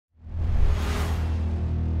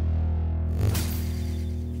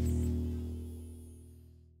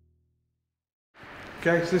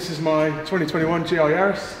Okay, so this is my 2021 GR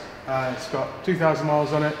Yaris. It's got 2,000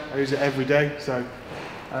 miles on it. I use it every day, so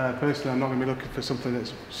personally I'm not going to be looking for something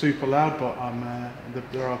that's super loud, but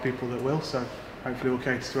there are people that will, so hopefully we'll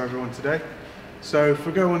cater to everyone today. So if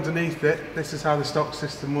we go underneath it, this is how the stock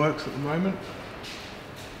system works at the moment.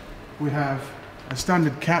 We have a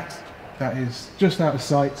standard cat that is just out of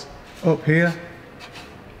sight up here.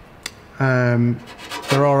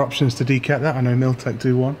 There are options to decat that. I know Miltech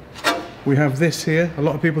do one. We have this here. A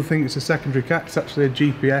lot of people think it's a secondary cat. It's actually a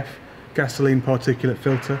GPF, gasoline particulate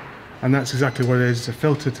filter, and that's exactly what it is. It's a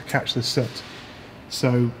filter to catch the soot.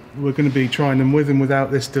 So we're going to be trying them with and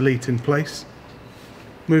without this delete in place.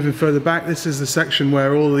 Moving further back, this is the section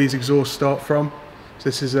where all these exhausts start from. So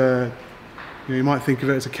this is you might think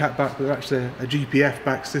of it as a cat back, but they're actually a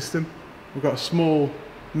GPF-Back system. We've got a small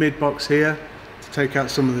mid box here to take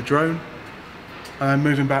out some of the drone. And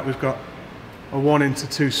moving back, we've got a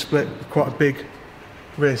 1:2 split with quite a big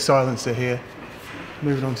rear silencer here.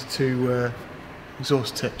 Moving on to two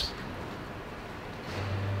exhaust tips.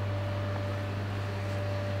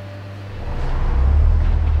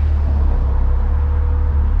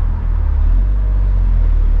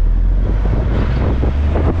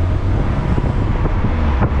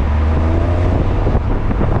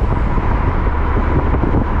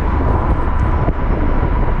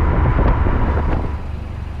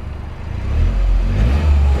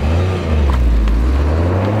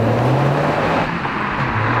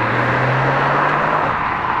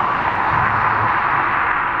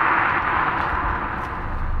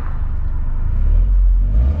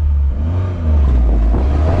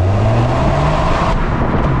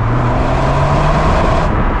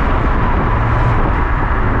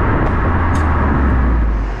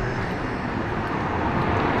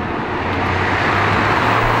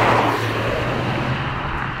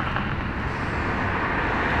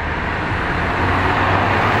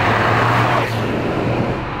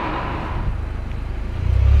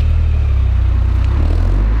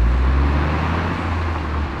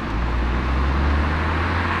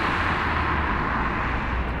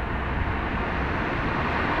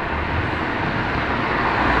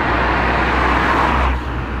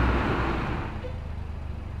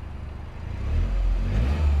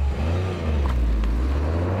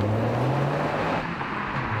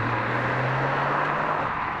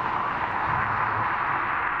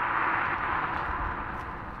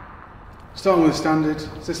 Starting with the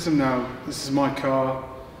standard system now, this is my car,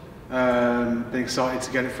 been excited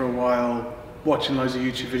to get it for a while, watching loads of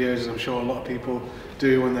YouTube videos as I'm sure a lot of people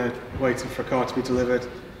do when they're waiting for a car to be delivered.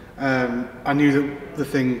 I knew that the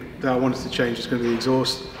thing that I wanted to change was going to be the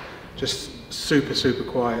exhaust, just super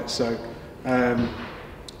quiet, so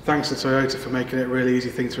thanks to Toyota for making it a really easy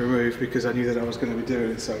thing to remove, because I knew that I was going to be doing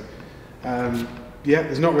it. So yeah,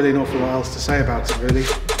 there's not really an awful lot else to say about it really.